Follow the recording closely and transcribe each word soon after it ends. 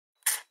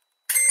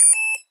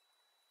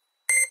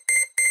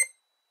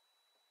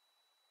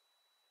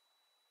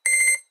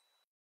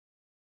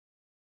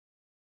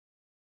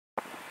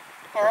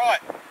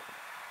Alright,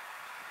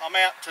 I'm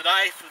out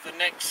today for the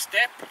next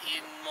step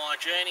in my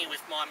journey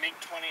with my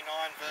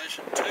MiG-29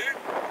 version 2.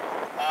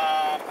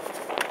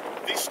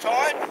 This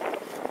time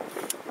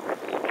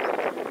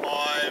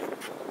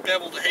I've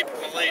beveled a heap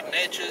of my leading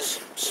edges,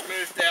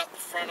 smoothed out the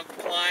front of the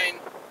plane,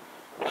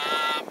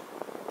 and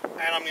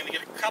I'm going to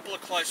get a couple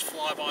of close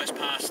flybys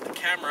past the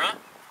camera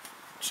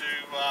to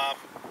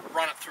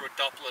run it through a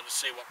Doppler to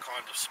see what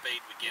kind of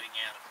speed we're getting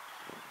out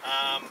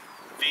of it.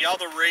 The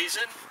other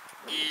reason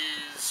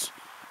is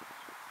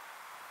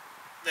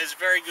there's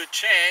a very good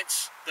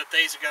chance that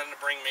these are going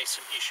to bring me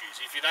some issues.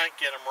 If you don't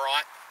get them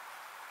right,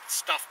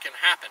 stuff can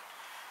happen.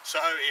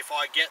 So if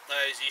I get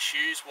those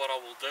issues, what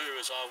I will do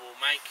is I will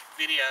make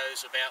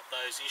videos about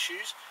those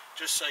issues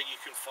just so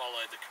you can follow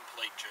the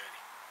complete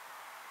journey.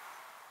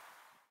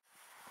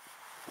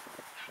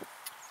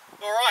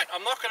 Alright,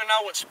 I'm not going to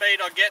know what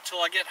speed I get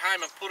till I get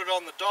home and put it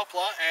on the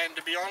Doppler, and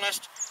to be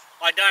honest,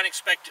 I don't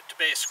expect it to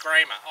be a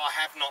screamer. I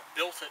have not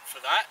built it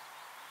for that.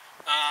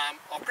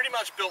 I've pretty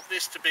much built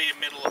this to be a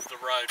middle of the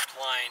road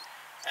plane,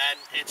 and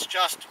it's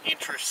just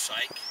interest's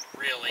sake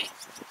really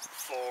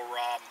for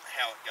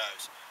how it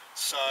goes.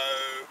 So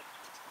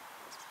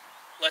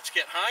let's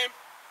get home,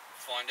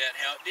 find out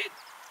how it did.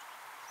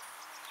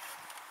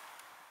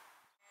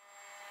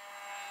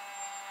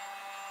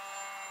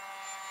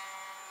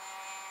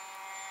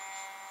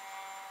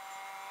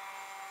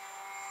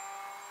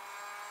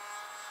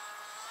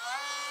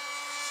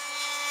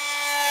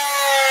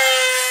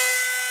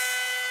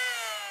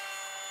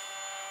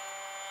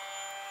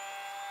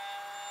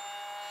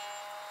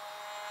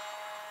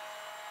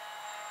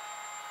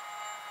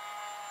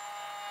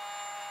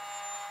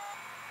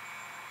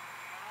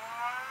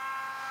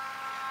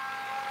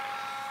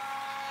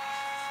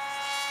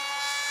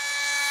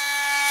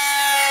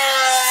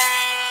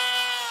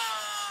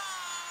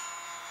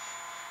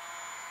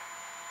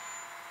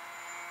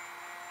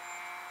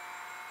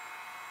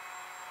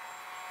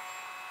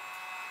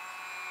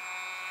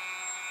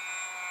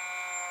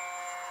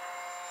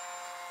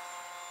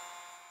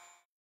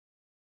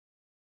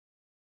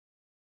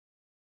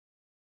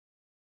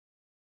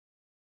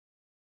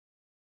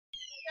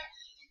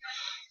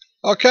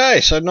 Okay,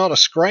 so not a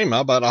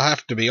screamer, but I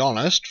have to be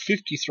honest,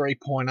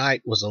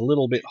 53.8 was a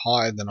little bit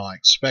higher than I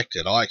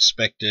expected. I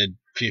expected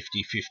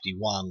 50,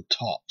 51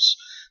 tops,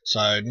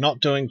 so not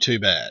doing too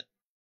bad.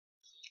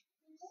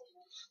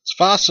 It's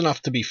fast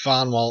enough to be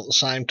fun, while at the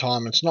same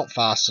time it's not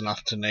fast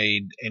enough to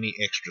need any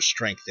extra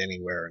strength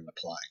anywhere in the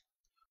plane.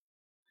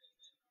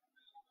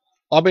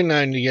 I've been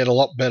known to get a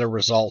lot better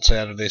results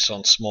out of this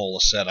on smaller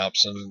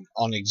setups, and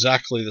on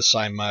exactly the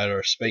same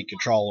motor, speed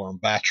controller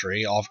and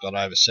battery, I've got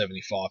over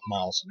 75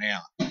 miles an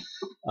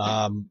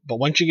hour. But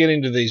once you get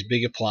into these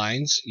bigger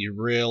planes, you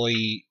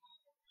really,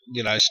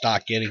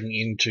 start getting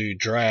into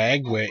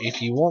drag, where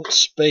if you want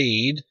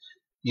speed,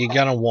 you're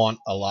going to want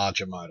a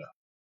larger motor.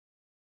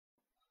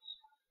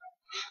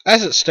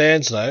 As it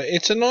stands, though,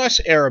 it's a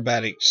nice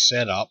aerobatic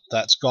setup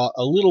that's got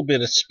a little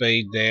bit of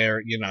speed there.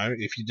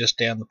 If you're just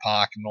down the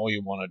park and all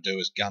you want to do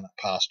is gun it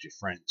past your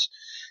friends.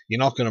 You're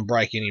not going to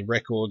break any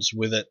records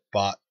with it,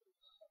 but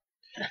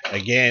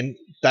again,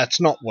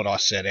 that's not what I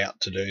set out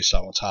to do,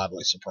 so it's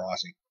hardly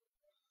surprising.